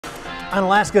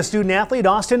Onalaska student-athlete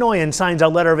Austin Oyen signs a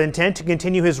letter of intent to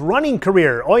continue his running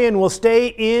career. Oyen will stay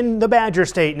in the Badger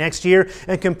State next year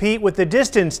and compete with the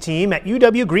distance team at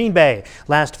UW Green Bay.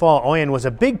 Last fall, Oyen was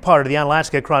a big part of the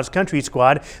Onalaska cross-country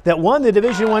squad that won the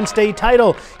Division I state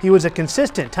title. He was a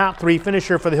consistent top 3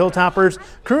 finisher for the Hilltoppers.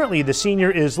 Currently, the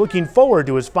senior is looking forward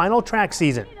to his final track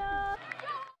season.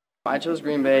 I chose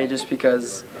Green Bay just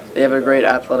because they have a great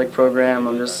athletic program.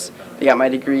 They got my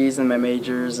degrees and my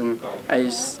majors, and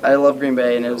I love Green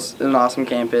Bay, and it was an awesome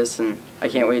campus, and I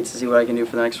can't wait to see what I can do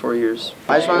for the next 4 years.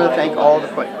 I just wanted to thank all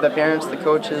the parents, the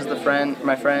coaches,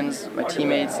 my friends, my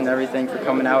teammates, and everything for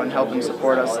coming out and helping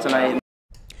support us tonight.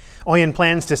 Oyen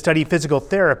plans to study physical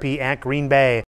therapy at Green Bay.